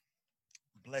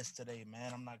blessed today,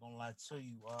 man. I'm not gonna lie to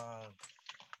you. I'm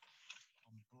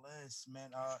blessed, man.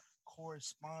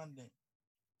 Correspondent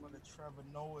for the Trevor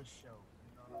Noah show.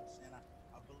 You know what I'm saying?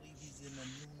 I believe he's in the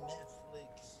new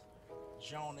Netflix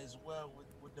joint as well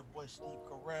with the boy Steve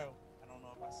Carell. I don't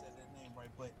know if I said that name right,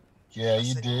 but Yeah, I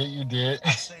you say did. You did.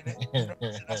 I say that you know what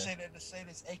I'm saying. I say that to say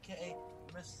this, aka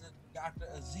Mr. Doctor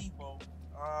Azebo,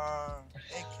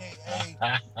 aka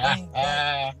bring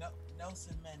back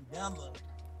Nelson Mandela.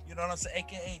 You know what I'm saying?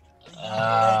 AKA the young legend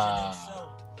Ah,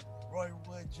 himself, Roy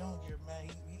Wood Jr. Man,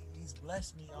 he's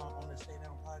blessed me on the Stay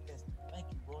Down podcast. Thank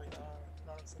you, Roy. You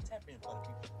know what I'm saying? Tap in for the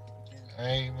people if you can.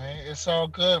 hey man, it's all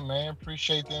good, man.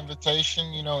 Appreciate the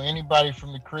invitation. Anybody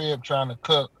from the crib trying to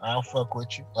cook, I'll fuck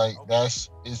with you. Like Okay.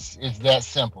 it's that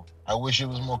simple. I wish it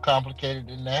was more complicated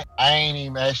than that. I ain't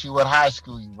even asked you what high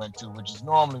school you went to, which is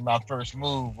normally my first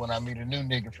move when I meet a new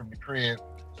nigga from the crib,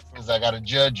 That's because true. I gotta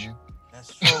judge you.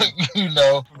 That's true. you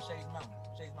know, From Shades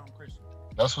Mountain Christian.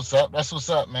 that's what's up. That's what's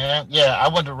up, man. Yeah, I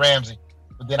went to Ramsey,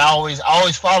 but then I always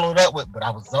followed up with, but I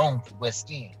was zoned for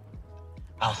West End.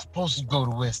 I was I supposed to go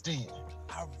to West End.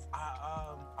 I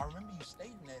remember you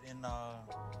stating that in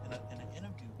an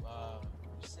interview.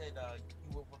 You said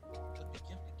you were with the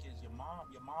gifted kids. Your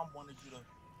mom wanted you to,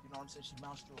 you know what I'm saying? She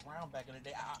bounced you around back in the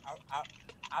day.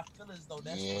 I feel as though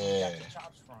that's where you got Yeah. your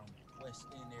chops from, West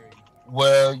End area.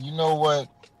 Well, you know what?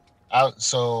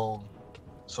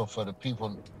 So for the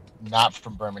people not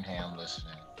from Birmingham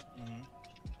listening,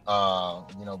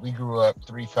 Hmm. we grew up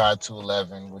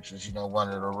 35211, which was one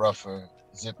of the rougher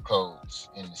zip codes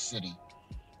in the city,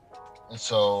 and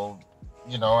so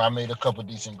I made a couple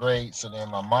decent grades. So then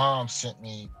my mom sent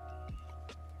me.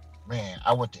 Man,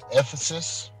 I went to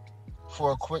Ephesus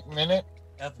for a quick minute,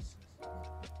 Ephesus.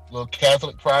 little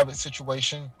Catholic private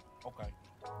situation. Okay.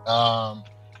 Um,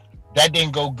 that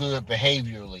didn't go good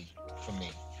behaviorally for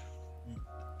me. Mm.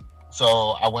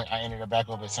 So I ended up back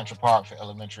over at Central Park for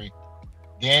elementary.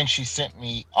 Then she sent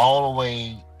me all the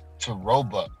way to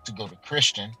Roebuck to go to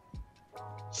Christian,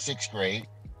 sixth grade.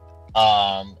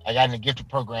 I got in the gifted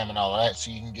program and all of that,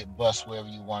 so you can get bused wherever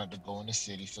you wanted to go in the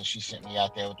city. So she sent me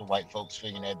out there with the white folks,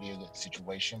 figuring that'd be a good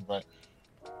situation. But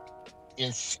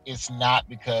it's not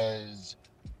because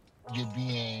you're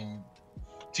being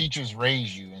teachers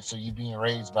raise you, and so you're being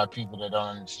raised by people that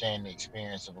don't understand the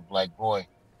experience of a black boy.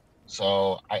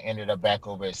 So I ended up back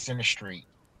over at Center Street,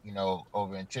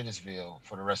 over in Titusville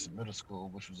for the rest of middle school,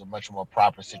 which was a much more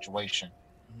proper situation.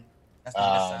 Hmm. That's the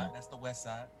west side. Um, That's the west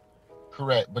side.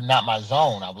 correct, but not my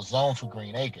zone. I was zoned for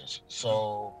Green Acres. Mm.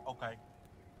 So Okay.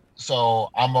 so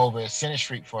I'm over at Center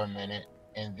Street for a minute,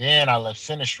 and then I left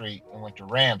Center Street and went to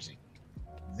Ramsey.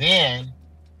 Then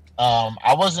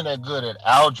I wasn't that good at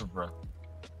algebra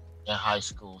in high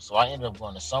school, so I ended up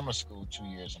going to summer school 2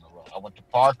 years in a row. I went to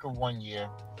Parker 1 year,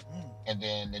 Mm. and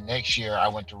then the next year I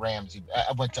went to Ramsey.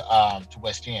 I went to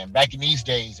West End. Back in these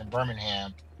days in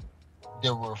Birmingham,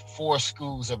 there were four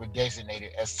schools that were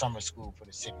designated as summer school for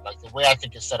the city. Like the way I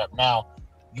think it's set up now,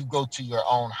 you go to your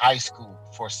own high school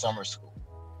for summer school.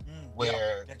 Mm. Yep.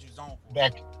 Where That you zone for.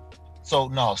 back so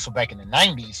no, so back in the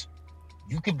 '90s,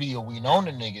 you could be a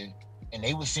Winona nigga, and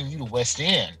they would send you to West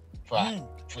End for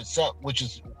Mm. some, which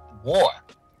is war.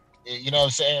 You know what I'm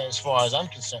saying? As far as That's I'm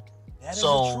concerned. that is a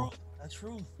So truth. A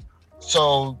truth.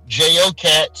 JO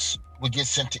cats would get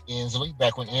sent to Inslee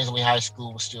back when Inslee High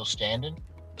School was still standing.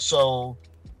 So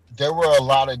there were a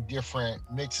lot of different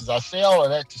mixes. I say all of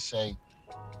that to say,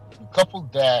 you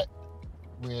coupled that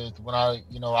with when I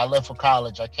left for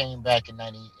college. I came back in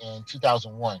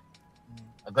 2001. Mm.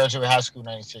 I graduated high school in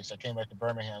 '96. I came back to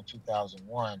Birmingham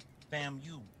 2001, Fam,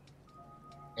 you.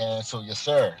 and so yes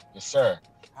sir, yes sir.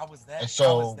 How was And that? How was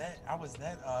so that? How was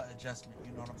that adjustment?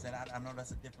 You know what I'm saying? I know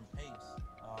that's a different pace.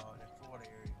 That Florida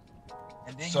area,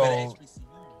 and then you had an so HBCU.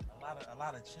 A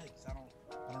lot of chicks. I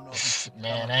don't know if you fell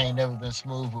man, in I ain't love. never been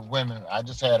smooth with women. I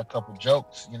just had a couple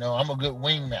jokes. I'm a good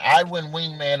wingman. I'd win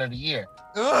wingman of the year.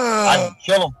 I Ugh. can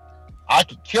kill him. I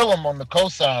could kill him on the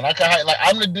cosign. Like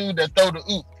I'm the dude that throw the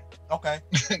oop. Okay.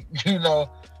 you know.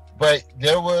 But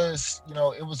there was,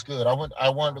 it was good. I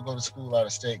wanted to go to school out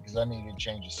of state because I needed to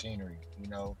change the scenery.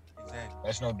 Exactly.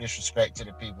 That's no disrespect to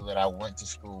the people that I went to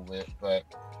school with, but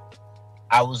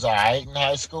I was alright in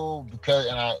high school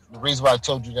the reason why I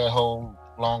told you that whole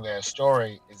long ass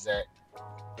story is that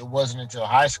it wasn't until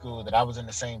high school that I was in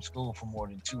the same school for more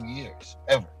than 2 years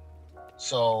ever.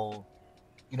 So,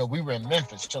 we were in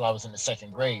Memphis till I was in the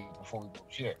second grade before we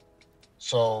moved here.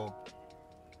 So,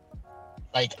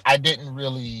 like, I didn't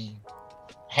really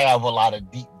have a lot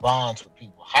of deep bonds with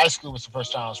people. High school was the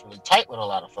first time I was really tight with a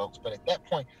lot of folks, but at that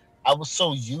point, I was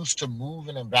so used to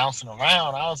moving and bouncing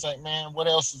around. I was like, man, what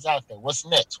else is out there? What's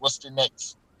next? What's the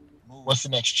next What's the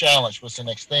next challenge? What's the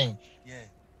next thing? Yeah.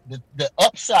 The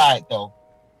upside though,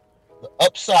 the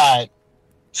upside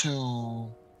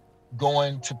to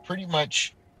going to pretty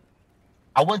much,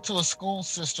 I went to a school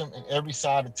system in every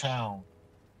side of town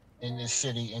in this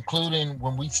city, including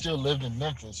when we still lived in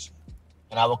Memphis,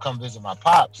 and I would come visit my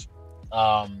pops.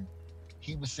 Um,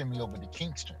 he would send me over to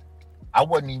Kingston. I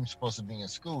wasn't even supposed to be in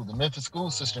school. The Memphis school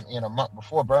system in a month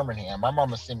before Birmingham. My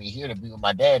mama sent me here to be with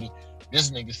my daddy. This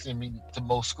nigga sent me to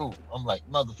most school. I'm like,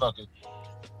 motherfucker,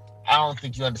 I don't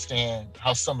think you understand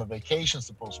how summer vacation's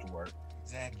supposed to work.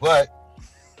 Exactly. But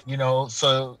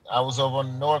so I was over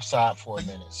on the north side for a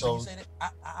minute. So you say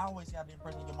that I always got the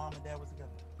impression your mom and dad was together.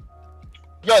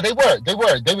 Yeah,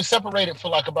 they were separated for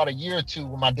like about a year or two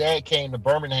when my dad came to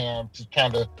Birmingham to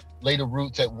kind of lay the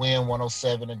roots at Win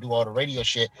 107 and do all the radio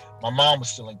shit. My mom was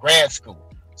still in grad school,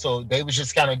 so they was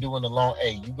just kind of doing the long,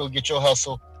 hey, you go get your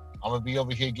hustle, I'm gonna be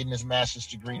over here getting this master's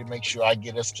degree to make sure I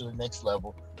get us to the next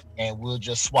level, and we'll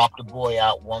just swap the boy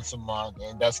out once a month.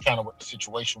 And that's kind of what the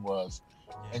situation was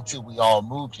until we all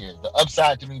moved here. The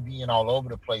upside to me being all over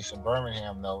the place in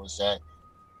Birmingham though is that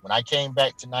when I came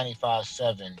back to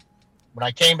 95.7, when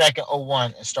I came back in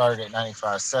 01 and started at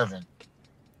 95.7,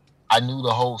 I knew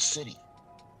the whole city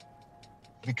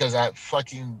because I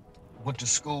fucking went to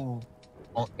school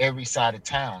on every side of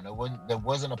town. There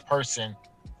wasn't a person.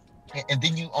 And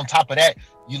then you, on top of that,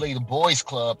 you lay the boys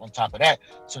club on top of that.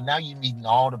 So now you're meeting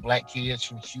all the black kids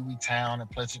from Hueytown and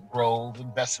Pleasant Grove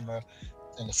and Bessemer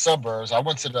in the suburbs. I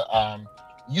went to the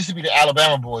it used to be the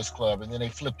Alabama Boys Club, and then they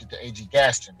flipped it to A.G.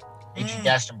 Gaston. A.G.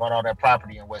 Gaston bought all that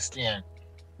property in West End.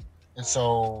 And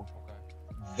so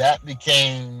that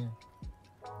became,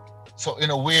 so in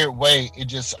a weird way, it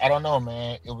just, I don't know,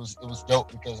 man. It was dope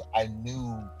because I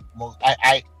knew most.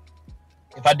 I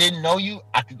if I didn't know you,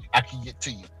 I could get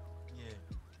to you.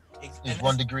 Yeah, There's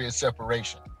 1 degree of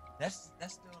separation. That's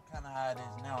still kind of how it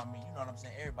is now. I mean, you know what I'm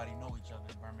saying? Everybody know each other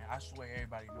in Birmingham. I swear,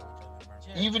 everybody know each other in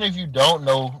Birmingham. Yeah. Even if you don't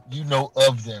know, you know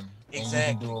of them, and you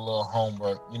can do a little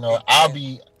homework. You know,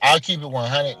 Exactly. I'll keep it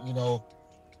 100. You know,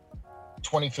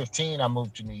 2015, I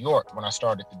moved to New York when I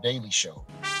started the Daily Show.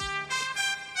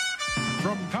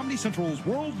 From Comedy Central's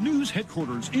World News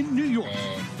headquarters in New York,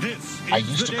 this is I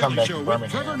used to come back to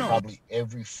Birmingham probably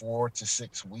every 4 to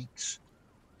 6 weeks.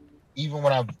 Even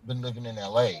when I've been living in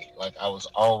LA, like I was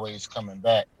always coming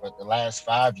back. But the last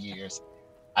 5 years,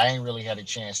 I ain't really had a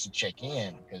chance to check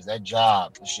in because that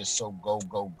job is just so go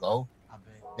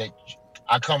that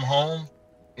I come home,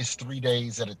 it's 3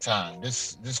 days at a time.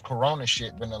 This Corona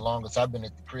shit been the longest I've been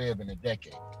at the crib in a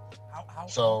decade.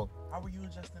 How were you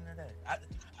adjusting to that?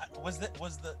 Was the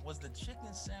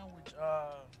chicken sandwich?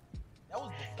 That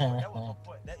was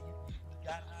before that you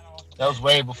got out off. That was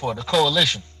way before the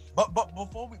coalition. But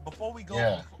before we go before we go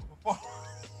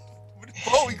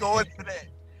into that,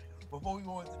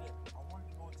 I wanted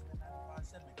to go into the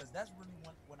 95.7 because that's really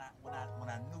when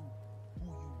I knew who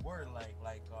you were, like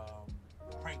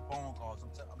prank phone calls.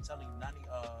 I'm telling you,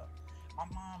 my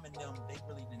mom and them, they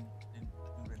really didn't do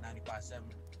the 95.7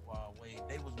 way.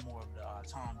 They was more of the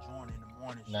Tom Jordan in the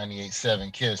morning show.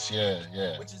 98.7 Kiss,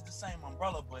 yeah. Which is the same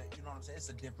umbrella, but you know what I'm saying? It's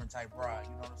a different type ride.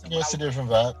 You know what I'm saying? Yeah, it's a different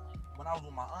vibe. When I was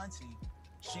with my auntie,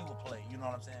 she would play, you know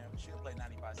what I'm saying? She would play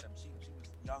 95.7. She was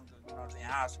younger, you know what I'm saying,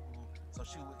 high school. So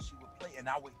she would play, and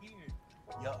I would hear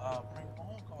your prank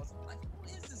phone calls. I'm like, what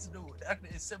is this dude?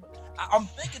 I'm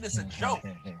thinking it's a joke.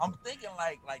 I'm thinking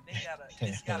like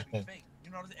it's gotta be fake. You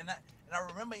know what I'm saying? And I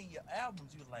remember in your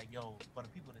albums, you was like, yo, for the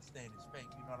people that stand it's fake.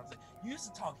 You know what I'm saying? You used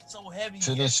to talk so heavy.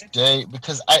 To this day,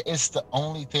 because it's the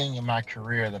only thing in my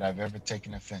career that I've ever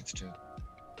taken offense to.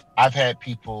 I've had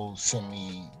people send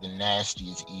me the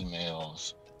nastiest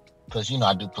emails because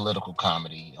I do political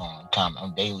comedy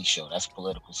on Daily Show. That's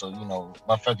political, so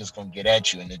motherfuckers gonna get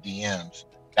at you in the DMs.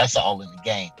 That's all in the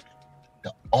game.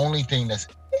 The only thing that's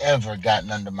ever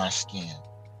gotten under my skin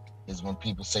is when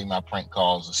people say my prank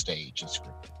calls are staged and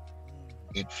scripted.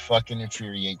 It fucking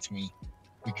infuriates me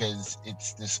because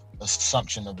it's this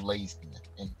assumption of laziness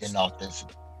and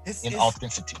inauthenticity.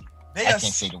 I can't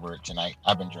say the word tonight.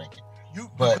 I've been drinking. You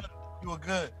were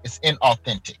good. It's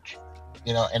inauthentic,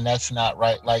 and that's not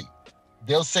right. Like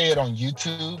they'll say it on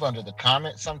YouTube under the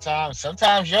comments sometimes.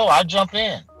 Sometimes, I jump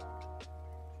in.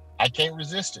 I can't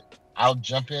resist it. I'll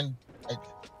jump in.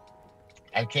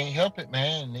 I can't help it,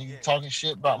 man. Nigga talking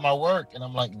shit about my work, and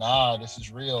I'm like, nah, this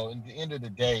is real. And at the end of the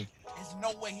day, there's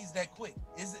no way he's that quick.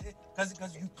 Is it?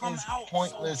 Because you come out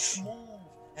pointless. So smooth,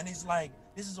 and it's like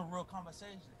this is a real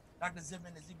conversation. Dr.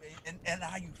 Zibin and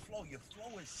how you flow. Your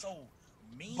flow is so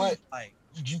mean. But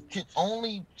you can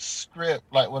only script,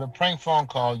 like with a prank phone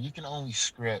call, you can only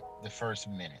script the first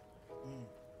minute.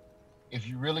 if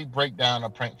you really break down a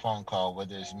prank phone call,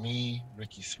 whether it's me,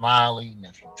 Ricky Smiley,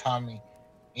 Nephew Tommy,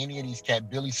 any of these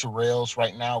Billy Sorrells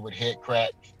right now with head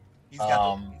crack. He's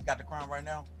got the crown right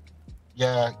now.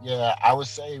 Yeah. I would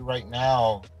say right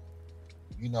now,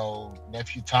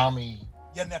 Nephew Tommy.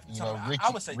 Yeah, Nephew Tommy. Ricky, I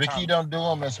would say Ricky Tommy. don't do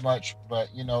them as much, but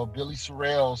Billy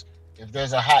Sorrells. If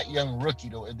there's a hot young rookie,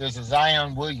 though, if there's a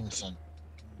Zion Williamson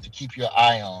to keep your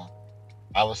eye on,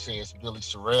 I would say it's Billy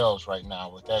Sorrells right now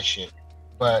with that shit.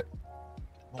 But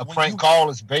a prank call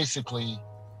is basically,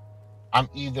 I'm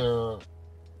either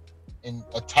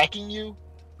attacking you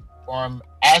or I'm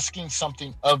asking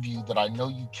something of you that I know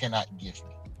you cannot give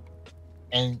me.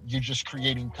 And you're just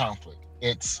creating conflict.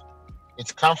 It's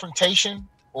confrontation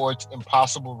or it's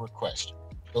impossible request.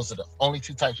 Those are the only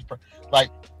two types of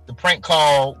like the prank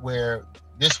call where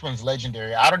this one's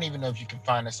legendary. I don't even know if you can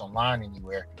find this online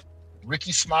anywhere.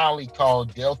 Ricky Smiley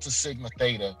called Delta Sigma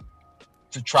Theta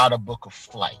to try to book a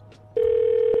flight.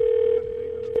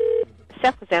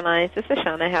 Southwest Airlines, this is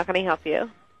Shauna. How can I help you?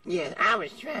 Yes, I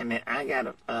was trying to. I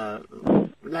got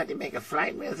like to make a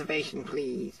flight reservation,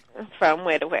 please. From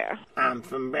where to where? I'm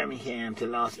from Birmingham to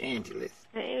Los Angeles.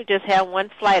 You just have one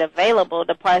flight available.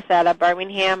 Departs out of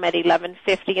Birmingham at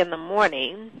 11:50 in the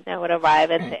morning. That would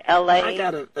arrive at L.A. I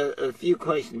got a few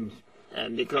questions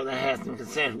because I have some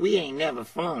concerns. We ain't never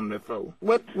flown before.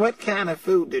 What kind of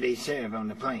food do they serve on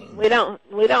the plane? We don't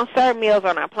serve meals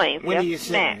on our planes. What do you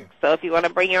snacks. serve? So if you want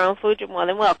to bring your own food, you're more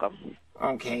than welcome.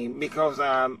 Okay, because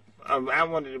I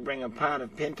wanted to bring a pot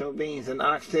of pinto beans and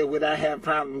oxtail. Would I have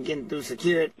problem getting through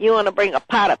security? You want to bring a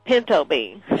pot of pinto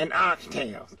beans? And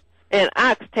oxtails. And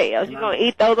oxtails. You going to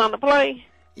eat those on the plane?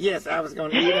 Yes, I was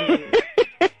going to eat them.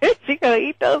 You going to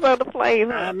eat those on the plane,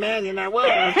 huh? I imagine I was.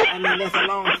 I mean, that's a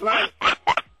long flight.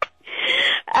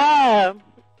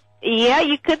 Yeah,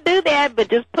 you could do that, but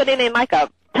just put it in like a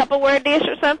Tupperware dish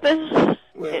or something.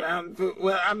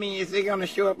 Well, I mean, is it going to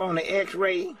show up on the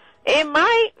X-ray? It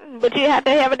might, but you have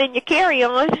to have it in your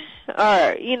carry-on,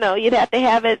 or you'd have to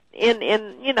have it in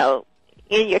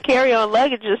your carry-on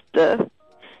luggage.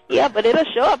 But it'll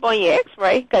show up on your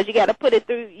X-ray because you got to put it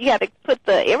through. You got to put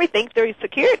everything through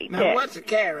security now, check. What's a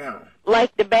carry-on?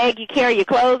 Like the bag you carry your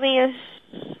clothes in.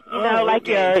 Like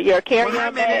okay. your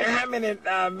carry-on bag. How many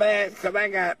bags? Because I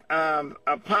got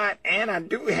a pot and I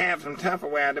do have some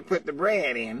Tupperware to put the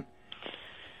bread in.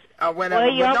 Whatever.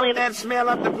 Well, but don't that smell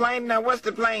up the plane? Now, what's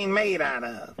the plane made out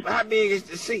of? How big is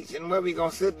the seats and where we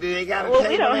going to sit? Do they got a table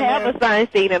we don't in have there? assigned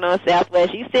seating on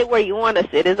Southwest. You sit where you want to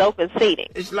sit. It's open seating.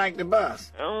 It's like the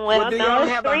bus. Well, do no, y'all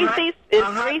it's have three seats. a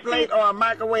hot plate or a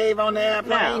microwave on the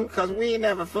airplane? No. Because we ain't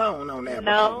never flown on that.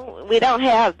 No, we don't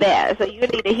have that. So you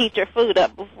need to heat your food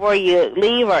up before you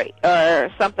leave or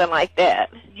something like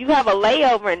that. You have a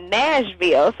layover in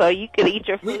Nashville, so you could eat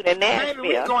your food in Nashville.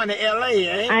 Maybe we're going to L.A.,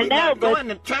 ain't I we? know,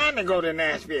 Not trying to go to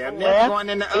Nashville. Well, going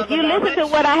in the other if you listen direction. to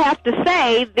what I have to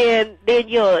say, then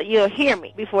you'll hear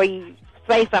me before you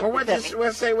say something to me.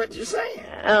 Well, say what you're saying.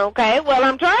 Okay, well,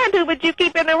 I'm trying to, but you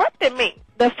keep interrupting me.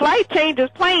 The flight changes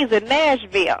planes in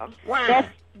Nashville. Why?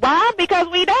 Why? Because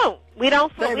we don't. We're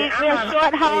Baby,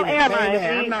 short haul airlines.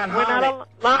 I'm not We're not a long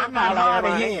I'm not haul hard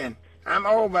of airline. hearing. I'm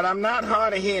old, but I'm not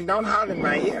hard of hearing. Don't holler in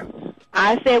my ear.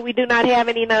 I said we do not have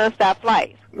any nonstop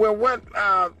flights. Well,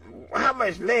 how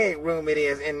much leg room it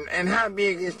is, and how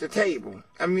big is the table?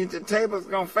 I mean, the table's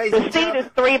gonna face The each seat other. is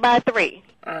 3 by 3.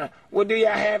 Well, do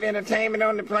y'all have entertainment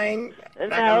on the plane?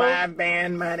 Like a No. live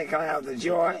band, Mighty Clouds of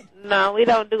Joy? No, we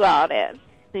don't do all that.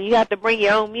 You have to bring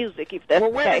your own music if that's Well,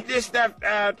 the what case. did this stuff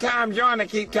Tom Joyner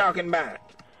keep talking about?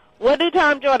 What do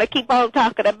Tom Joyner keep on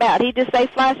talking about? He just say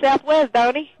fly Southwest,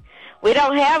 don't he? We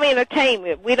don't have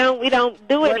entertainment. We don't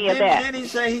do any of that. Did he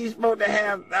say he's supposed to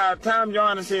have, Tom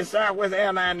Joyner said Southwest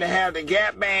Airlines to have the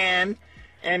Gap Band,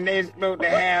 and they're supposed to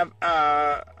have,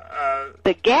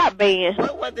 The Gap Band.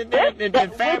 what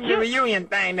the family reunion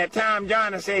thing that Tom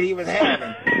Joyner said he was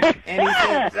having. And he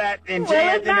said that and Well,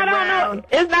 Jazz in the Brown,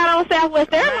 it's not on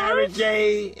Southwest Mary Airlines.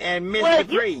 J, and Mr.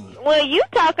 Three. You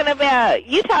talking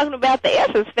about the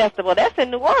Essence Festival? That's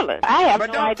in New Orleans. I have But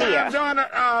no don't idea. Tom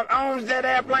Joyner owns that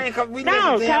airplane? Because we No,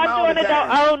 listen to him Tom all the Joyner time.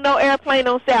 don't own no airplane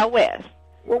on Southwest.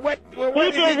 What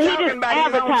is just- he he talking just about? He's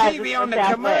on advertises TV for on the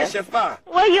Southwest. commercial for.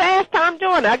 Well, you ask Tom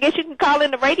Joyner. I guess you can call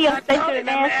in the radio station and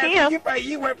ask him.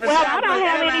 You work for Well, I Southwest don't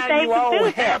have Airlines, anything you to do old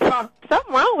with that. heifer.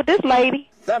 Something wrong with this lady.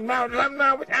 Something wrong with,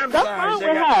 I'm Something sorry. wrong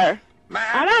sugar. with her.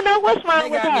 I don't know what's They wrong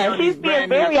with got me her. on She's these being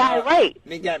brand new, very irate.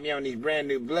 They got me on these brand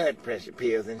new blood pressure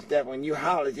pills and stuff. When you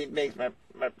holler, it makes my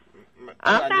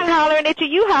I'm not hollering at you.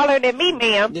 You hollering at me,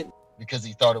 ma'am. Because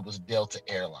he thought it was Delta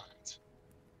Airlines.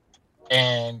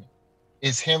 And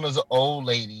it's him as an old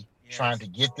lady trying to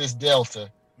get this Delta.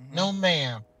 No,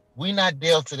 ma'am. We not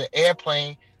Delta the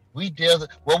airplane. We Delta.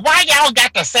 Well, why y'all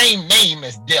got the same name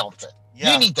as Delta?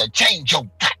 Yeah. You need to change your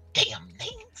goddamn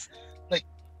names. Like,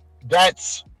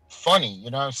 that's funny. You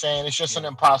know what I'm saying? It's just an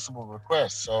impossible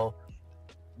request. So,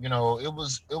 you know, it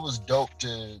was dope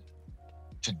to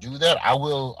do that. I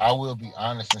will be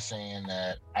honest in saying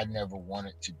that I never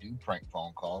wanted to do prank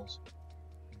phone calls.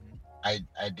 I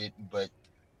didn't, but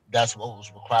that's what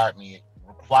was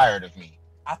required of me.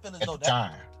 I feel as at though the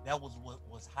time. that was what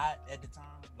was hot at the time.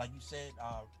 Like you said,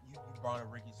 you brought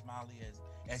up Ricky Smiley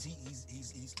as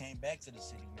he's came back to the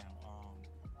city now.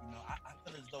 You know, I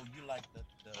feel as though you like the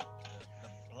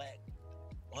black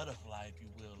butterfly, if you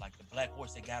will, like the black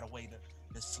horse that got away,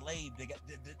 the slave, they got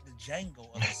the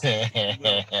Django of the city, if you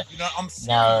will. You know, I'm serious.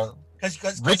 Now,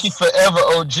 Cause Ricky forever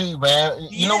OG, man.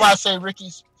 You know why I say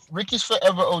Ricky's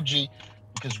forever OG?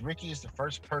 Because Ricky is the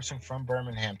first person from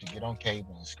Birmingham to get on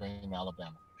cable and scream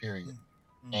Alabama, period.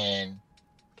 Mm-hmm. And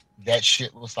that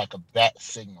shit was like a bat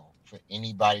signal for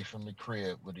anybody from the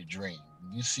crib with a dream.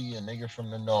 You see a nigga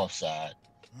from the north side,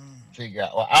 figure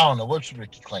out, well, I don't know, what's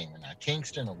Ricky claiming now?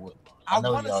 Kingston or what? I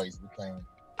know he always be claiming.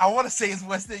 I want to say it's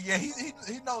West End. Yeah,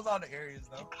 he knows all the areas,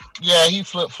 though. Yeah, he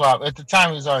flip-flop. At the time,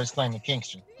 he was always claiming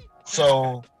Kingston.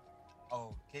 So,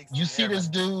 Kingston, you see this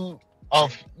dude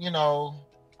of, you know,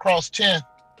 Cross 10th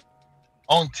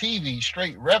on TV,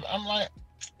 straight rep. I'm like,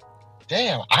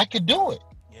 damn, I could do it.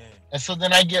 Yeah. And so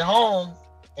then I get home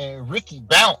and Ricky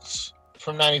bounced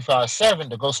from 95.7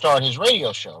 to go start his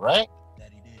radio show, right?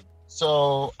 That he did.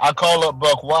 So I call up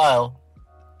Buck Wild,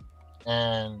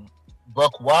 and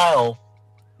Buck Wild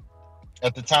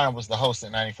at the time was the host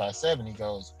at 95.7. He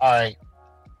goes, all right,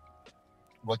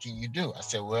 what can you do? I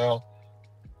said, well,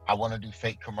 I want to do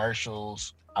fake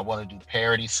commercials. I want to do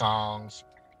parody songs.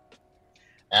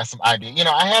 I had some idea. You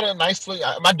know, I had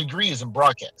my degree is in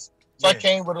broadcast. So I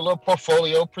came with a little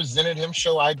portfolio, presented him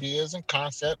show ideas and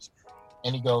concepts.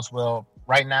 And he goes, well,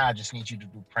 right now I just need you to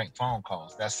do prank phone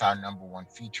calls. That's our number one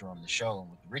feature on the show. And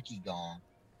with Ricky gone,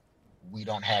 we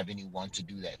don't have anyone to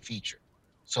do that feature.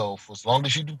 So for as long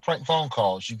as you do prank phone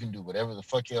calls, you can do whatever the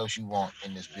fuck else you want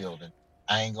in this building.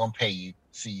 I ain't gonna pay you.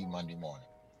 See you Monday morning.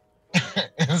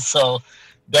 And so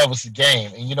that was the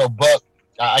game. And you know, Buck,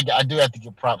 I do have to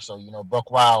give props. So, you know,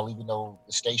 Buck Wild, even though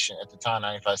the station at the time,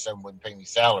 95.7, wouldn't pay me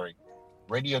salary,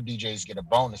 radio DJs get a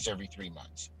bonus every 3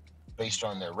 months based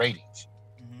on their ratings.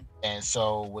 Mm-hmm. And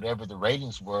so whatever the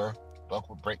ratings were, Buck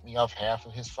would break me off half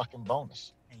of his fucking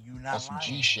bonus. And you not That's lying.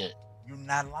 Some G shit. You're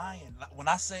not lying. When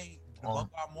I say the Buck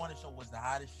Wild Morning Show was the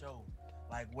hottest show,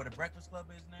 like where the Breakfast Club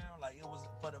is now, like it was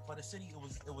for the city,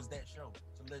 it was that show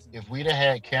to listen to. If we'd have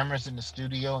had cameras in the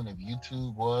studio and if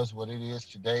YouTube was what it is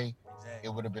today, it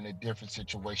would have been a different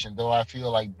situation. Though I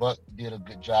feel like Buck did a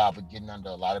good job of getting under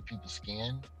a lot of people's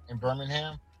skin in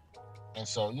Birmingham. And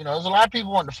so, you know, there's a lot of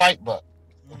people wanting to fight Buck.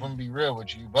 If I'm gonna be real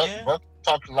with you. Buck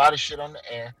talked a lot of shit on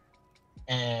the air.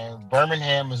 And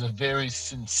Birmingham is a very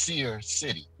sincere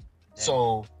city. Yeah.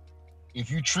 So if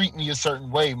you treat me a certain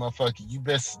way, motherfucker, you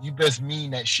best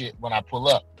mean that shit when I pull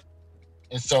up.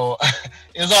 And so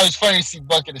it was always funny to see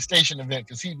Buck at a station event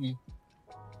because he'd be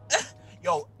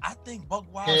yo, I think Buck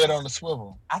Wild head on the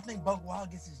swivel. I think Buck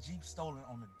Wild gets his Jeep stolen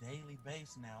on a daily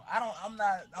basis now. I'm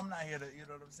not here to, you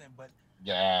know what I'm saying, but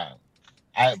yeah.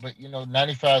 But you know,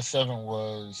 95.7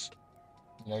 was,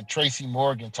 you know, Tracy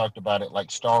Morgan talked about it like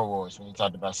Star Wars when he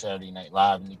talked about Saturday Night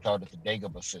Live, and he called it the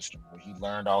Dagobah system, where he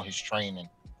learned all his training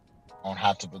on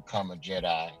how to become a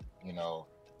Jedi, you know.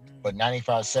 But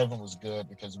 95.7 was good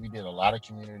because we did a lot of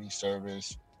community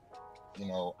service. You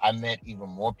know, I met even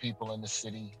more people in the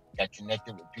city, got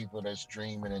connected with people that's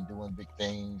dreaming and doing big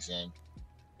things. And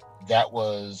that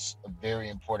was a very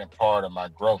important part of my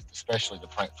growth, especially the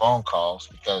prank phone calls,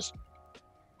 because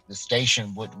the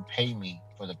station wouldn't pay me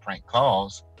for the prank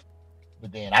calls.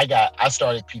 But then I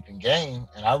started peeping game,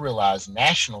 and I realized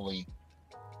nationally,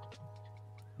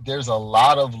 there's a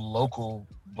lot of local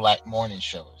black morning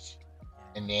shows,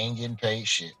 and they ain't getting paid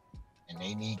shit, and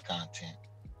they need content.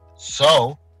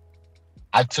 So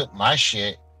I took my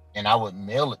shit and I would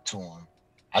mail it to them.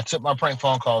 I took my prank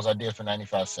phone calls I did for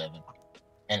 95.7,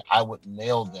 and I would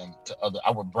mail them to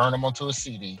I would burn them onto a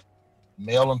CD,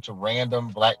 mail them to random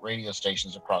black radio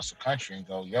stations across the country and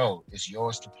go, yo, it's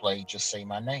yours to play, just say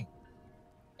my name.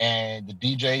 And the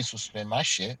DJs would spin my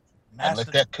shit. I'd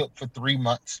let that cook for 3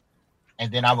 months.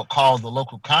 And then I would call the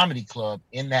local comedy club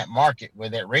in that market where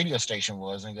that radio station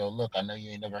was and go, look, I know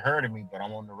you ain't never heard of me, but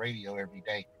I'm on the radio every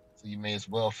day. So you may as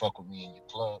well fuck with me in your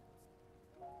club.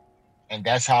 And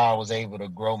that's how I was able to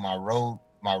grow my road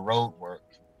work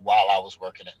while I was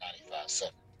working at 95.7.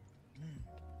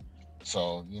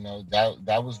 So, you know,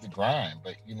 that was the grind.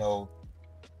 But, you know,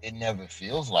 it never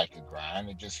feels like a grind.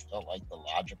 It just felt like the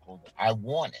logical. I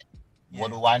want it.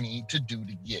 What Yeah. do I need to do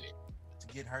to get it? To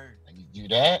get heard. I can do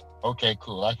that. Okay,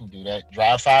 cool. I can do that.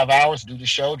 Drive 5 hours, do the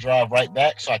show, drive right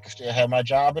back, so I can still have my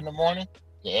job in the morning.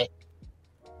 Yeah.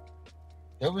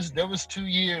 There was 2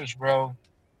 years, bro.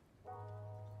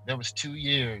 There was 2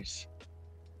 years,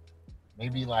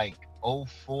 maybe like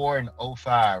 04 and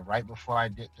 05, right before I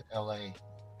dipped to LA.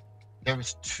 There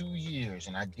was 2 years,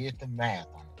 and I did the math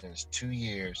on it. There was 2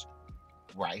 years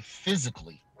where I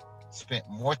physically spent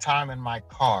more time in my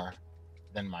car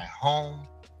than my home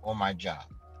or my job.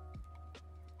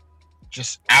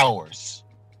 Just hours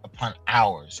upon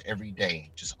hours every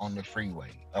day, just on the freeway,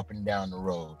 up and down the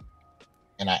road.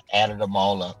 And I added them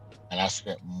all up, and I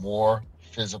spent more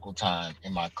physical time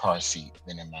in my car seat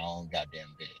than in my own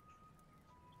goddamn bed.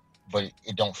 But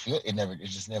it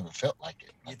just never felt like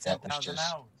it. Like Get that was 10,000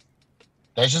 just, hours.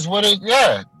 that's just what it,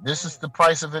 yeah. This is the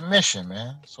price of admission,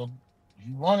 man. So if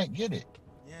you want it, get it.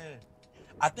 Yeah.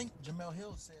 I think Jamel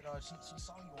Hill said she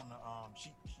saw you on the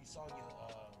she saw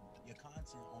your content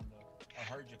on the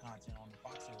heard your content on the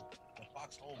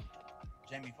Foxhole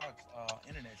Jamie Foxx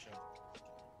internet show.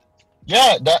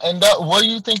 Yeah, what do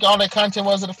you think all that content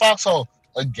was at the Foxhole?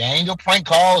 A gang of prank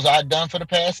calls I'd done for the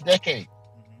past decade.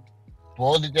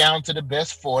 Boiled it down to the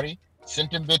best 40,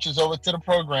 sent them bitches over to the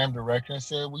program director and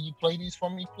said, will you play these for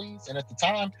me, please? And at the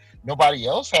time, nobody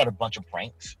else had a bunch of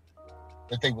pranks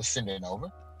that they were sending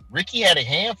over. Ricky had a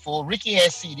handful. Ricky had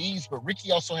CDs, but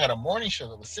Ricky also had a morning show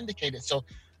that was syndicated. So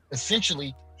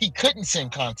essentially, he couldn't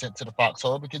send content to the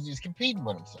Foxhole because he was competing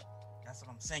with himself. That's what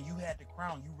I'm saying. You had the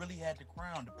crown. You really had the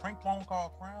crown. The prank phone call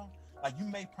crown. Like, you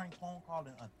made prank phone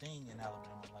calling a thing in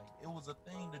Alabama. Like, it was a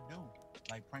thing to do.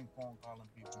 Like, prank phone calling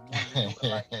people. You wanted to do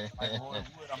it like Roy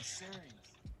Wood. I'm serious.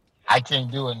 I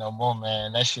can't do it no more,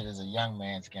 man. That shit is a young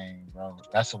man's game, bro.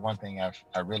 That's the one thing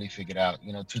I really figured out.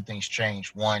 You know, 2 things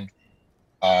change. One,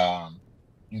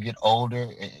 you get older.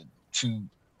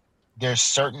 There's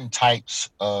certain types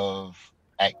of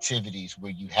activities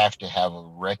where you have to have a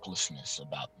recklessness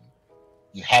about them.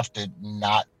 You have to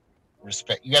not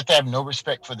respect. You have to have no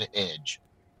respect for the edge.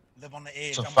 Live on the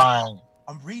edge.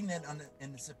 I'm reading it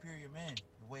in the Superior Man,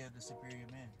 The Way of the Superior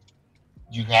Man.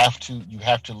 You have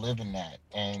to live in that,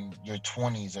 and your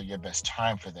 20s are your best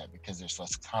time for that because there's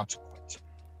less consequence.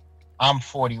 I'm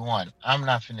 41. I'm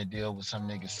not finna deal with some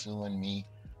nigga suing me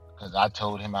because I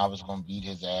told him I was gonna beat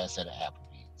his ass at an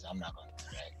Applebee's. I'm not gonna do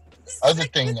that. Other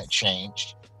thing that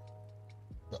changed.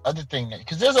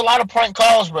 Because there's a lot of prank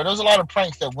calls, bro. There's a lot of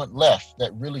pranks that went left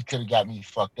that really could have got me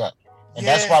fucked up. And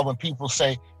that's why when people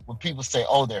say,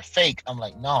 oh, they're fake, I'm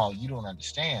like, no, you don't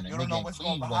understand. You don't know what's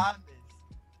going behind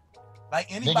this.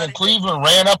 Like, anybody. Nigga in Cleveland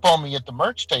ran up on me at the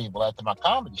merch table after my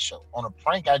comedy show on a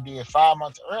prank I did 5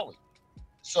 months early.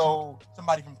 So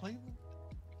somebody from Cleveland?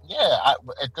 Yeah,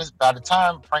 by the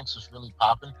time pranks was really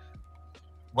popping,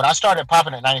 when I started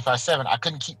popping at 95.7, I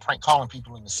couldn't keep prank calling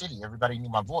people in the city. Everybody knew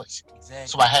my voice. Exactly.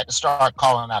 So I had to start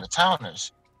calling out of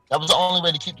towners. That was the only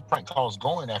way to keep the prank calls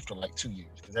going after like 2 years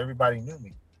because everybody knew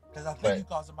me. Because I think you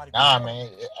called somebody. Nah, man.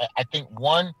 I think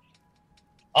one,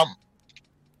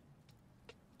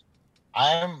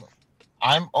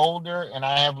 I'm older and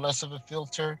I have less of a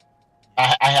filter.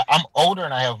 I'm older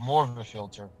and I have more of a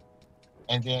filter.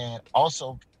 And then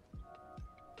also,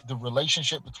 the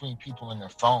relationship between people and their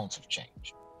phones have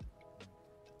changed.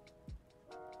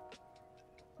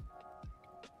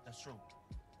 That's true.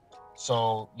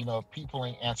 So, people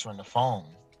ain't answering the phone.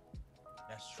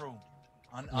 That's true.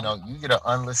 You get an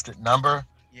unlisted number.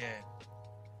 Yeah.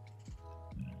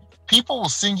 People will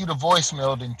send you the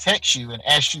voicemail, then text you and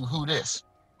ask you who this.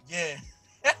 Yeah.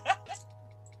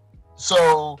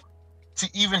 So, to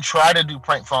even try to do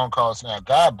prank phone calls now,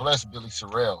 God bless Billy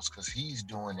Sorrells, because he's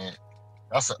doing it.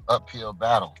 That's an uphill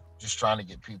battle, just trying to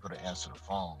get people to answer the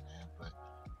phone, man. But,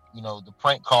 the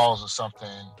prank calls are something,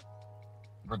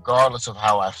 regardless of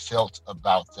how I felt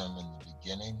about them in the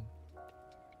beginning,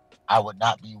 I would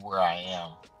not be where I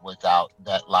am without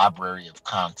that library of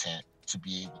content to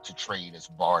be able to trade as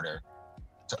barter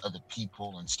to other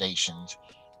people and stations.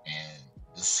 And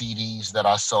the CDs that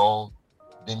I sold,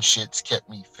 them shits kept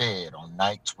me fed on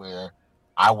nights where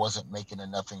I wasn't making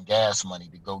enough in gas money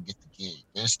to go get the gig.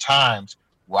 There's times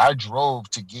where I drove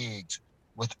to gigs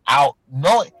without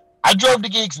knowing. I drove to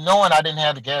gigs knowing I didn't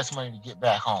have the gas money to get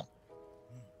back home.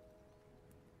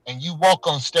 And you walk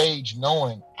on stage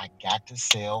knowing I got to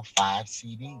sell 5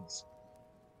 CDs.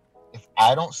 If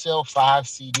I don't sell 5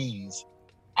 CDs,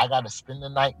 I got to spend the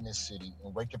night in this city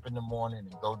and wake up in the morning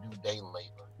and go do day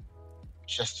labor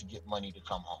just to get money to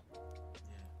come home.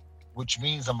 Which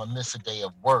means I'm gonna miss a day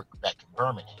of work back in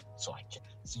Birmingham. So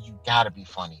you gotta be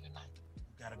funny tonight.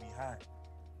 gotta be hot.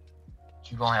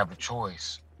 You don't have a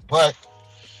choice. But,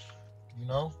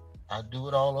 I'd do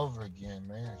it all over again,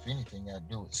 man. If anything, I'd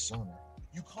do it sooner.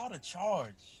 You caught a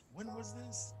charge. When was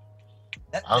this?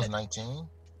 I was 19.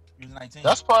 You was 19.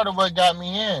 That's part of what got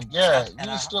me in. Yeah, And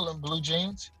you was still in blue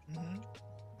jeans.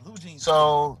 Blue jeans.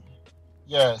 So,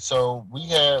 yeah, so we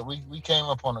came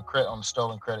up on a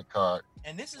stolen credit card.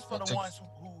 And this is for the ones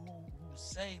who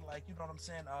say, like, you know what I'm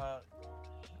saying?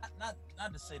 Not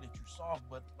to say that you're soft,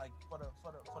 but like for the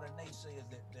naysayers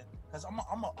that because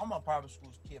I'm a private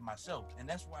school kid myself, and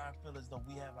that's why I feel as though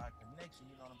we have our connection.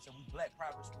 You know what I'm saying? We black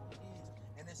private school kids,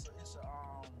 and it's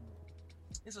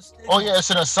a stigma. Oh yeah, it's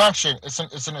an assumption. It's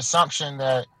an assumption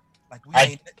that like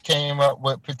I came up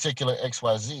with particular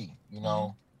XYZ.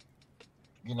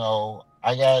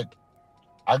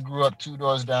 I grew up 2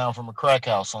 doors down from a crack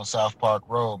house on South Park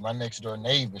Road. My next door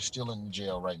neighbor is still in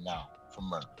jail right now for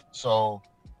murder. So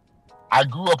I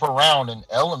grew up around an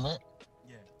element,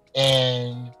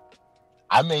 and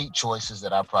I made choices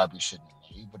that I probably shouldn't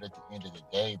have made. But at the end of the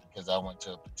day, because I went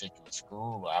to a particular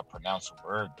school where I pronounce a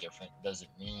word different, doesn't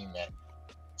mean that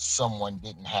someone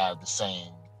didn't have the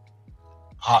same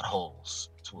potholes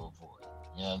to avoid.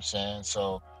 You know what I'm saying?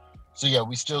 So yeah,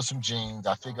 we steal some jeans.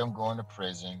 I think I'm going to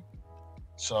prison.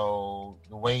 So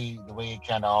the way it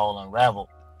kind of all unraveled,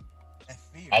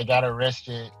 I got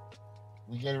arrested.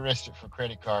 We get arrested for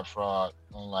credit card fraud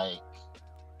on like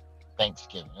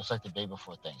Thanksgiving. It's like the day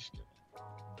before Thanksgiving.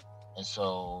 And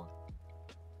so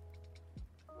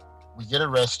we get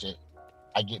arrested.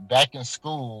 I get back in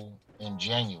school in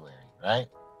January, right?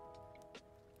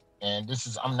 And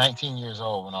I'm 19 years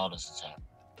old when all this is happening.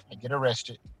 I get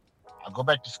arrested. I go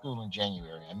back to school in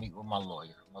January. I meet with my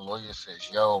lawyer. My lawyer says,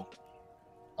 yo,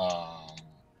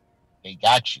 they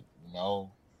got you,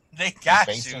 They got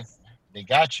you. They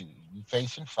got you. You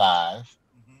facing 5.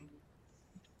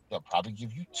 They'll probably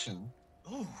give you 2.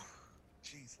 Ooh,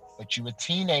 Jesus. But you're a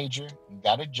teenager, you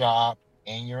got a job,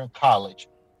 and you're in college.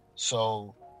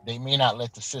 So they may not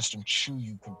let the system chew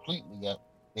you completely up.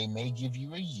 They may give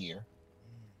you a year.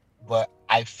 But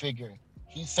I figure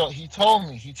he told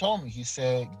me, he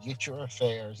said, get your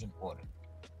affairs in order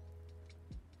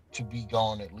to be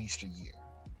gone at least a year.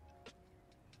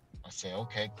 I said,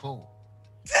 okay, cool.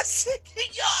 That's sick.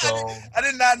 So, I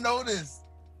did not know this.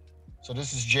 So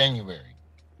this is January.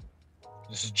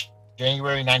 This is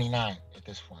January 99 at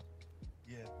this point.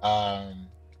 Yeah.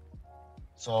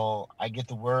 So I get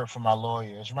the word from my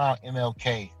lawyer. It's around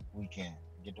MLK weekend.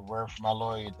 I get the word from my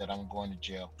lawyer that I'm going to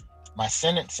jail. My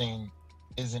sentencing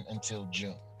isn't until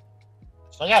June.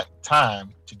 So I got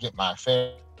time to get my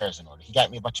affairs in order. He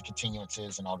got me a bunch of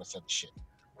continuances and all this other shit.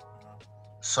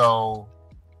 So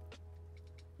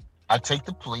I take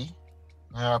the plea.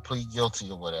 I plead guilty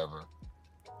or whatever.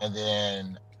 And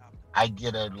then I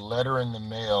get a letter in the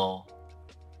mail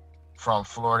from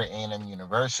Florida A&M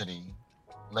University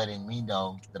letting me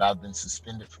know that I've been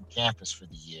suspended from campus for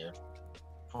the year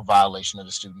for violation of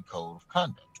the student code of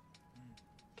conduct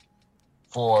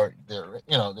for the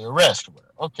arrest or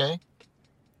whatever. Okay,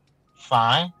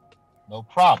 fine, no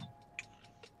problem.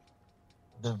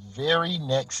 The very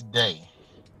next day,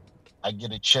 I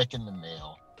get a check in the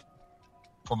mail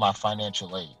for my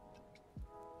financial aid.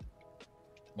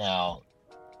 Now,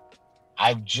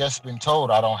 I've just been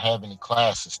told I don't have any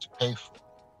classes to pay for.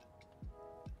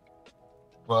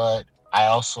 But I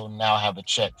also now have a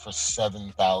check for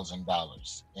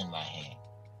 $7,000 in my hand.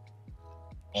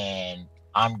 And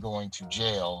I'm going to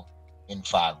jail in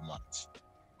 5 months.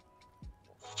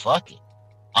 Fuck it.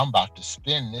 I'm about to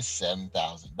spend this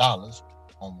 $7,000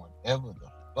 on whatever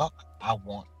the fuck I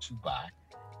want to buy.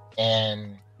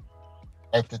 And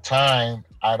at the time,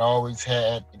 I'd always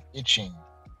had an itching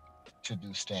to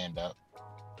do stand-up.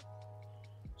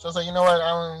 So I was like, you know what?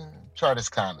 I'm gonna try this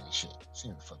comedy shit. See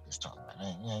what the fuck this talking about.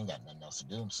 I ain't got nothing else to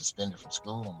do. I'm suspended from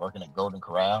school. I'm working at Golden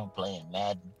Corral. I'm playing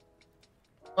Madden.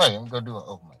 Right, I'm gonna do an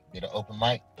open mic. Did an open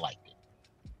mic, liked it.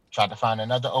 Tried to find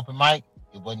another open mic.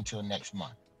 It wasn't until next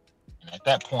month. And at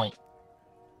that point,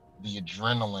 the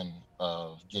adrenaline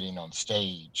of getting on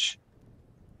stage,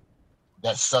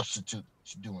 that substitute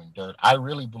to doing dirt. I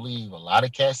really believe a lot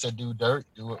of cats that do dirt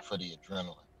do it for the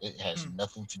adrenaline. It has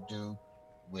nothing to do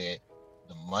with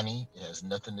the money. It has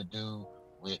nothing to do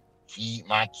with feed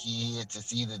my kids.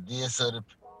 It's either this or the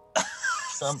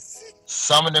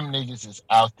some of them niggas is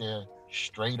out there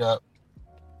straight up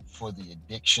for the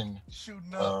addiction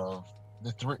of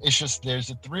the it's just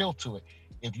there's a thrill to it.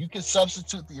 If you can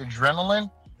substitute the adrenaline,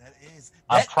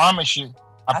 I promise you,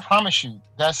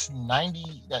 that's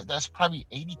that's probably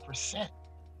 80%. I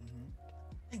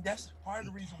think that's part of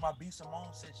the reason why B.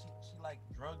 Simone said she like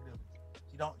drug dealers.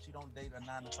 She don't date a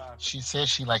 9 to 5. She says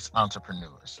she likes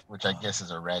entrepreneurs, which I guess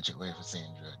is a ratchet way for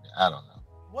saying drug. I don't know.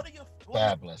 What are your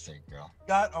God bless that girl.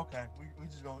 God, okay. We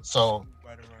just gonna So,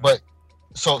 right around. but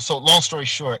so long story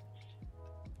short,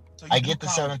 So I get the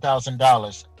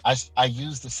 $7,000. I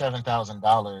use the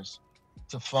 $7,000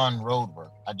 to fund road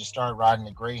work. I just started riding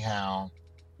the Greyhound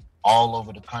all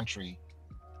over the country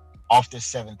off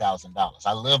this $7,000.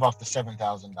 I live off the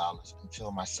 $7,000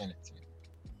 until my sentencing.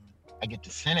 I get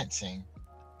to sentencing,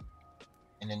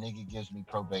 and the nigga gives me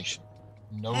probation.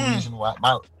 No reason why.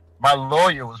 My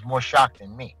lawyer was more shocked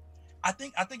than me. I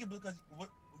think it's because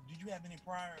did you have any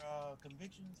prior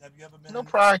convictions? Have you ever been? No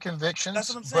prior convictions. That's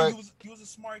what I'm saying. You was a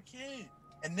smart kid,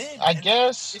 and then I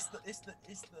guess it's the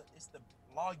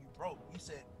law you broke. You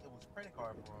said it was credit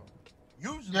card fraud.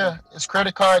 Usually, yeah, it's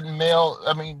credit card and mail.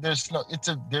 I mean, there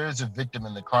is a victim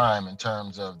in the crime in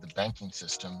terms of the banking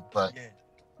system, but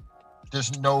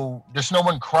there's no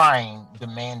one crying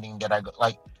demanding that I go.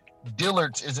 Like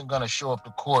Dillard's isn't gonna show up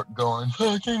to court going,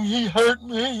 "Fucking he hurt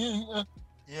me."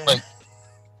 Yeah. Like,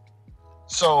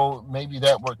 so maybe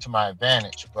that worked to my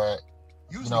advantage, but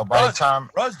usually, by the time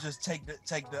Russ just take the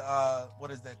what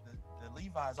is that the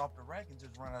Levi's off the rack and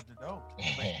just run out the door.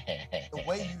 The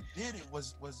way you did it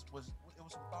was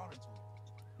some thought into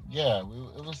it. Yeah,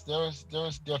 there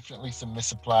was definitely some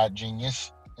misapplied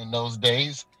genius in those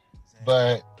days,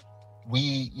 but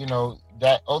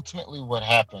that ultimately what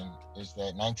happened is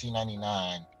that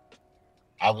 1999,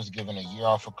 I was given a year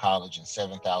off of college and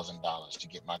 $7,000 to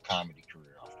get my comedy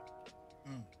career off.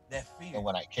 That fear. And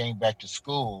when I came back to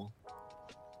school,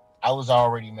 I was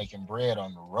already making bread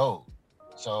on the road.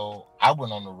 So I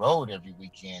went on the road every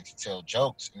weekend to tell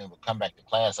jokes and then would come back to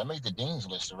class. I made the dean's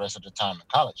list the rest of the time in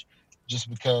college just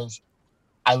because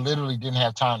I literally didn't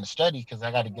have time to study because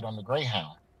I got to get on the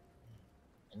Greyhound.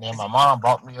 And then my mom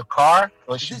bought me a car,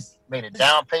 but she made a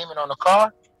down payment on the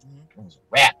car. It was a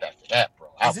wrap after that, bro.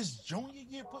 Is this junior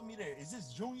year? Put me there. Is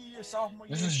this junior year, sophomore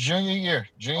year? This is junior year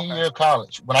of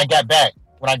college. When I got back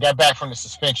from the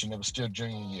suspension, it was still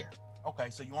junior year. Okay,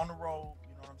 so you on the road,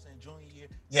 you know what I'm saying, junior year.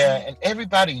 Yeah, and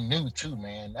everybody knew too,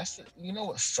 man.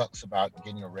 What sucks about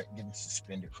getting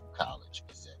suspended from college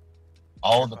is that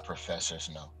all the professors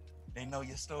know. They know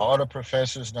your story. All the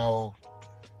professors know.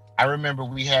 I remember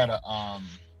we had a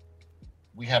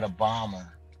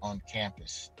bomber on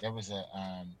campus. There was a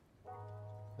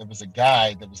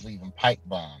guy that was leaving pipe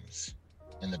bombs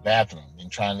in the bathroom and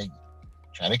trying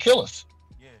to kill us.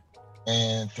 Yeah.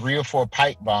 And 3 or 4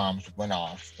 pipe bombs went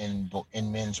off in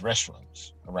men's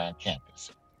restrooms around campus.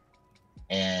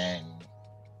 And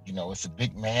it's a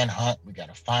big manhunt. We got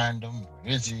to find him.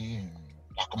 Where is he? And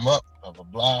lock him up. Blah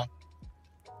blah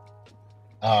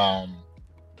blah.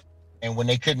 And when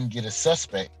they couldn't get a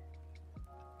suspect,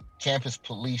 campus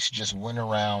police just went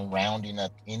around rounding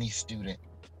up any student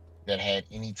that had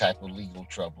any type of legal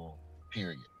trouble,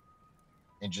 period.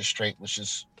 And just straight was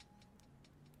just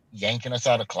yanking us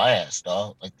out of class,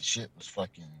 dog. Like the shit was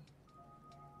fucking.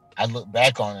 I look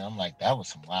back on it, I'm like, that was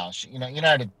some wild shit.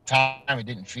 At the time it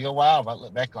didn't feel wild, but I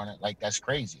look back on it like that's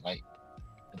crazy. Like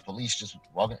the police just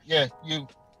walking, yeah, you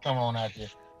come on out here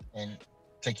and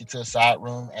take you to a side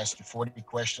room, ask you 40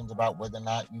 questions about whether or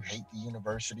not you hate the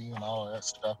university and all of that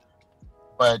stuff.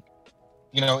 But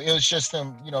it was just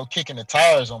them, kicking the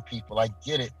tires on people. I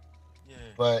get it. Yeah.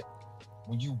 But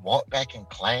when you walk back in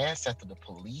class after the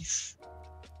police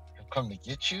have come to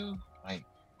get you, like,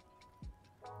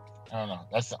 I don't know.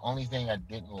 That's the only thing I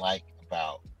didn't like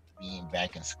about being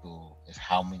back in school is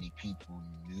how many people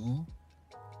knew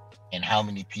and how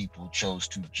many people chose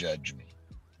to judge me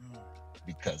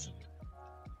because of it.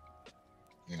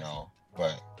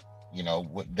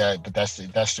 But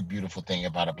that's the beautiful thing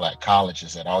about a black college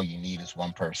is that all you need is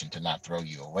one person to not throw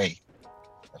you away.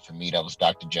 And for me, that was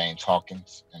Dr. James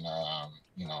Hawkins and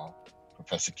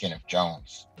Professor Kenneth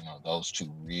Jones. Those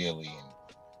two really, and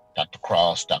Dr.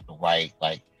 Cross, Dr. White,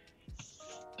 like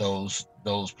those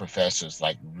professors,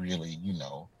 like really,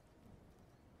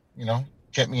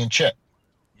 kept me in check.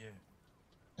 Yeah.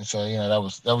 And so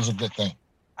that was a good thing.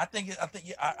 I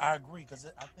agree because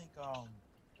I think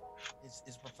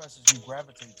it's professors you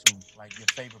gravitate to, like your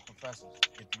favorite professors,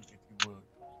 if you would.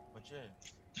 But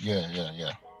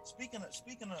Yeah. Speaking of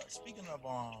you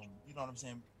know what I'm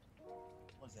saying?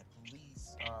 What's that?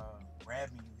 Police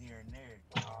grabbing you here and there.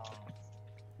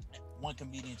 One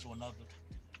comedian to another.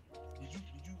 Did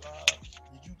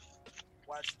you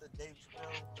watch the Dave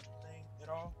Chappelle thing at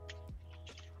all?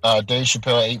 Dave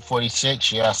Chappelle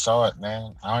 846. Yeah, I saw it,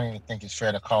 man. I don't even think it's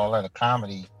fair to call that a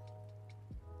comedy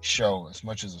show as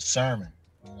much as a sermon.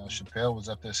 Chappelle was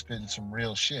up there spitting some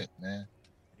real shit, man.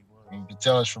 And you can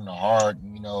tell it's from the heart.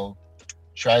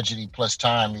 tragedy plus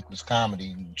time equals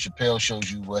comedy. Chappelle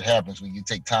shows you what happens when you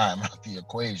take time out the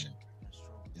equation. That's true.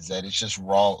 Is that it's just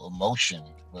raw emotion,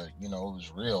 but it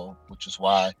was real, which is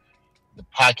why the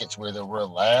pockets where there were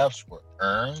laughs were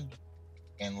earned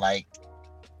and like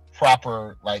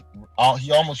proper, like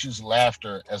he almost used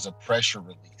laughter as a pressure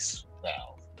release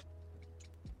valve,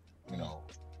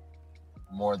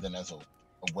 more than as a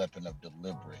weapon of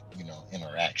deliberate,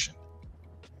 interaction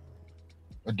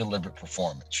or deliberate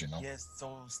performance, Yes, so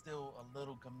it was still a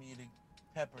little comedic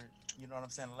pepper, you know what I'm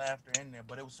saying, laughter in there,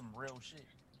 but it was some real shit.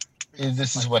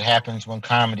 This is what happens when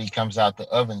comedy comes out the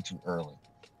oven too early.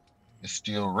 It's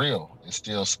still real. It's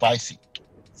still spicy,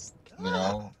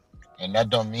 and that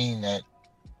don't mean that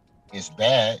it's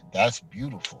bad. That's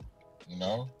beautiful,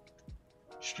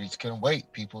 Streets couldn't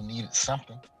wait. People needed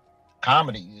something.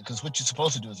 Comedy, because what you're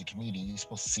supposed to do as a comedian, you're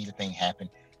supposed to see the thing happen.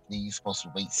 Then you're supposed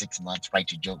to wait 6 months,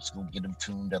 write your jokes, go get them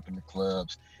tuned up in the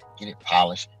clubs, get it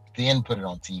polished, then put it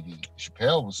on TV.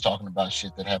 Chappelle was talking about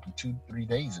shit that happened 2-3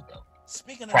 days ago,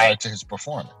 prior to his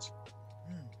performance.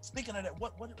 Speaking of that,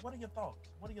 what are your thoughts?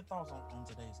 What are your thoughts on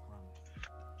today's comedy?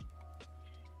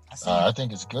 I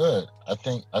think it's good. I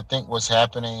think what's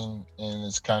happening in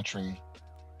this country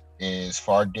is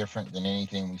far different than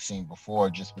anything we've seen before,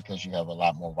 just because you have a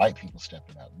lot more white people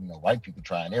stepping up. White people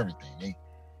trying everything. They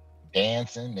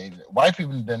dancing. White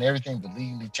people have done everything but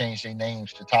legally change their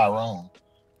names to Tyrone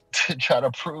to try to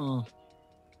prove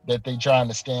that they trying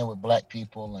to stand with black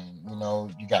people. And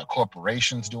you got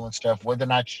corporations doing stuff, whether or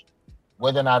not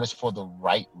it's for the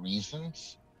right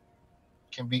reasons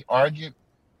can be argued,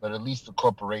 but at least the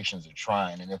corporations are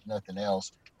trying. And if nothing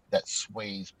else, that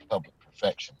sways public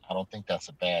perfection. I don't think that's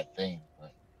a bad thing,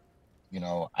 but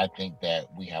I think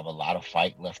that we have a lot of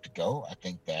fight left to go. I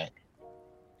think that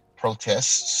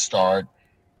protests start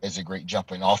as a great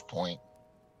jumping off point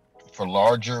for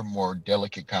larger, more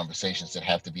delicate conversations that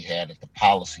have to be had at the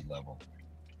policy level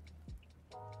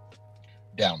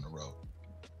down the road.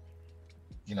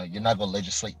 You're not going to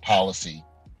legislate policy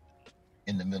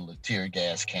in the middle of tear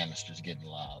gas canisters getting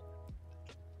loud.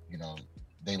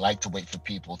 They like to wait for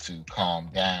people to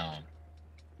calm down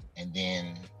and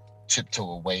then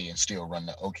tiptoe away and still run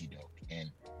the okie doke. And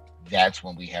that's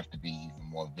when we have to be even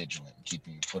more vigilant and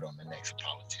keeping your foot on the necks of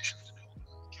politicians and holding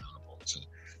them accountable to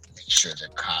make sure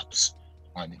that cops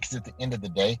aren't. Because at the end of the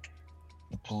day,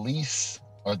 the police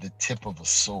are the tip of a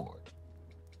sword.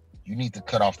 You need to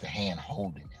cut off the hand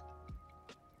holding it.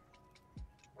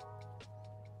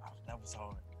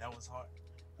 That was hard.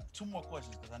 2 more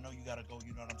questions because I know you gotta go.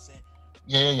 You know what I'm saying?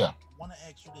 Yeah. I want to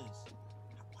ask you this: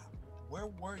 where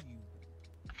were you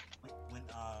when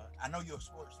I know you're a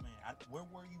sportsman? Where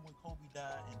were you when Kobe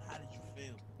died, and how did you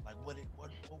feel? Like, what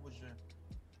was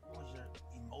your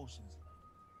emotions?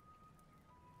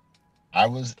 I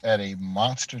was at a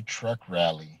monster truck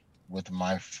rally with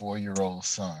my 4-year-old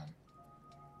son,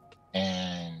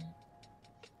 and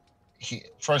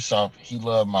first off, he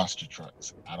loved monster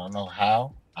trucks. I don't know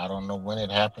how. I don't know when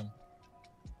it happened,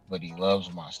 but he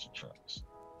loves monster trucks.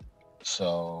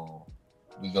 So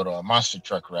we go to a monster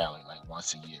truck rally like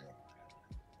once a year.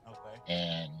 Okay.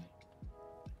 And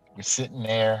we're sitting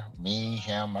there, me,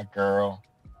 him, my girl,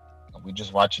 and we're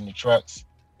just watching the trucks.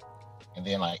 And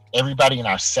then like everybody in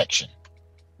our section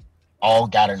all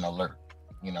got an alert.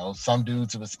 Some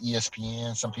dudes it was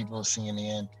ESPN, some people it was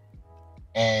CNN.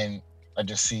 And I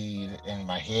just see in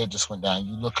my head just went down.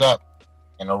 You look up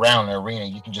and around the arena,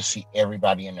 you can just see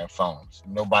everybody in their phones.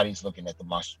 Nobody's looking at the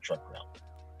monster truck rally.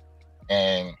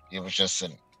 And it was just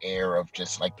an air of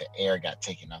just like the air got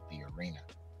taken out the arena.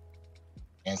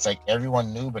 And it's like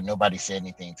everyone knew, but nobody said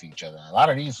anything to each other. And a lot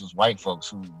of these was white folks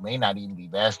who may not even be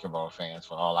basketball fans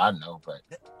for all I know, but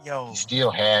you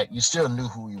still knew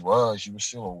who he was. You were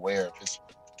still aware of his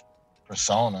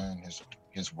persona and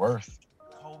his worth.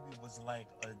 Kobe was like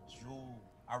a jewel.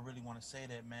 I really want to say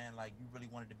that, man. Like, you really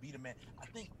wanted to be the man. I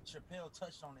think Chappelle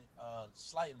touched on it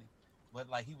slightly, but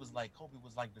like Kobe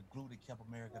was like the glue that kept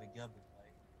America together,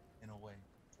 like in a way.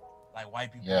 Like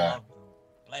white people loved him,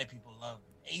 black people loved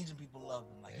him, Asian people loved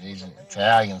him, like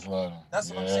Italians loved him. That's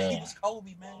what I'm saying. He was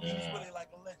Kobe, man. He was really like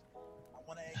a legend. I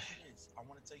want to ask you this. I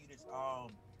want to tell you this. I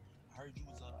heard you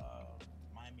was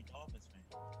a Miami Dolphins fan.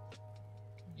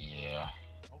 Yeah.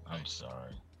 Okay. I'm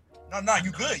sorry. No,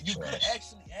 you good. You good.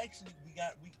 Actually, I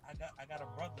got a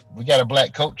brother. We got a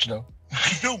black coach though.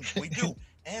 We do.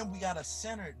 And we got a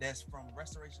center that's from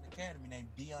Restoration Academy named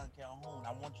Dion Calhoun.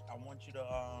 I want you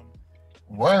to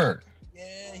Word.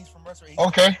 Yeah, he's from Restoration.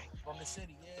 Okay. From the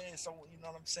city. Yeah, so you know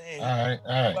what I'm saying. All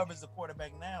right. Whoever's the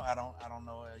quarterback now, I don't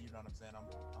know. You know what I'm saying.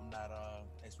 I'm not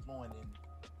as fluent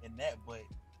in that, but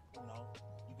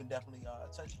you can definitely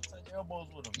touch elbows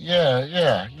with him.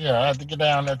 Yeah. I have to get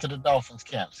down there to the Dolphins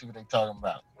camp, see what they talking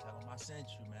about. Tell him I sent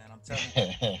you, man. I'm telling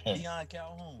you, Deion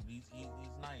Calhoun, he's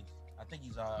nice. I think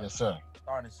he's Yes, sir.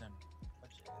 starting center. But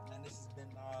yeah, man, this has been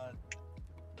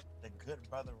the good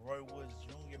brother Roy Woods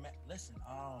Jr. Man, listen,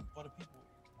 for the people,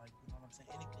 like you know what I'm saying,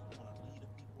 anything you want to lead the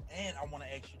people, and I want to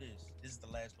ask you this. This is the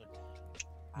last one.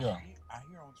 Yeah. I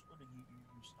hear on Twitter you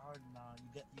starting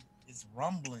it's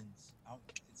rumblings,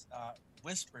 it's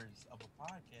whispers of a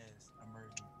podcast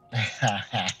emerging.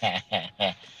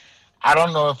 I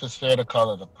don't know if it's fair to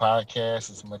call it a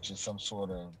podcast as much as some sort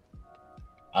of,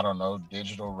 I don't know,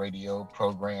 digital radio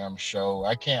program show.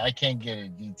 I can't get into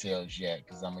details yet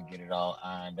because I'm gonna get it all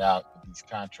ironed out with these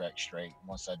contracts straight.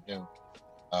 Once I do,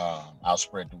 I'll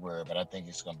spread the word. But I think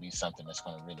it's gonna be something that's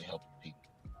gonna really help the people.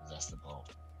 That's the goal.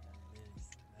 That it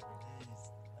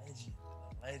is.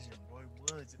 Legend, Roy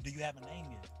Woods. Do you have a name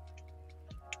yet?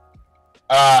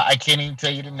 I can't even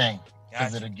tell you the name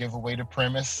because Gotcha. it'll give away the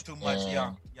premise. Too much,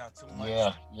 yeah, too much.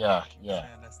 Yeah.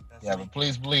 Man, that's Yeah, me. but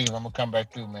please believe I'm gonna come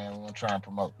back through, man. We're gonna try and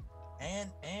promote.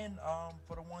 And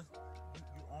for the ones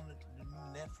you on the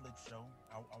new Netflix show,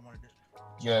 I wanted to.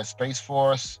 Yeah, Space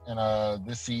Force and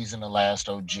this season the last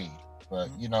OG. But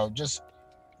just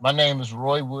my name is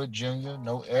Roy Wood Jr.,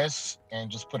 no S, and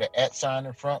just put an @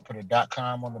 in front, put a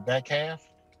 .com on the back half.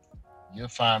 You'll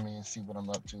find me and see what I'm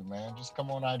up to, man. Just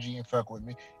come on IG and fuck with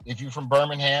me. If you're from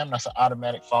Birmingham, that's an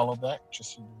automatic follow back,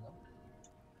 just so you know.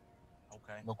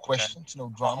 Okay. No questions, no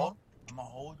drama. I'm gonna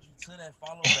hold you to that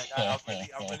follow back. I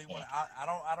really want to.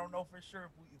 I don't know for sure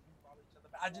if we follow each other.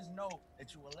 But I just know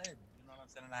that you a legend. You know what I'm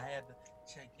saying? And I had to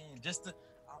check in just to.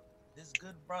 This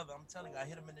good brother, I'm telling you, I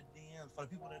hit him in the DMs. For the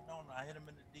people that don't know, I hit him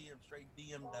in the DM, straight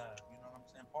DM dive. You know what I'm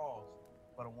saying? Pause.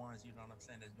 For the ones, you know what I'm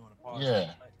saying, that's doing the pause.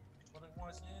 Yeah. For the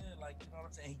ones, like you know what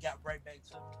I'm saying. He got right back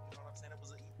to me. You know what I'm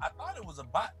saying? I thought it was a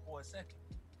bot for a second.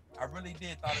 I really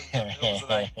did thought it was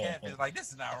like catfish. Like this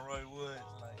is not Roy Woods.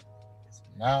 Like.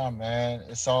 Nah, man,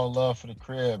 it's all love for the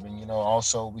crib, and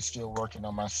also we still working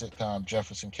on my sitcom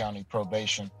Jefferson County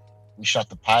Probation. We shot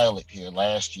the pilot here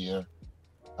last year.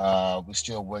 We're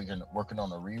still working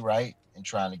on a rewrite and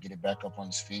trying to get it back up on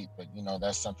its feet. But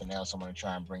that's something else I'm gonna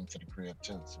try and bring to the crib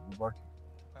too. So we're working.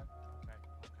 Okay.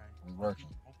 We're working.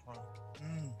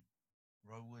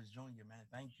 Roy Woods Jr., man,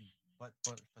 thank you. But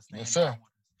for staying Yes, sir. down with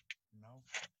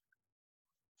us,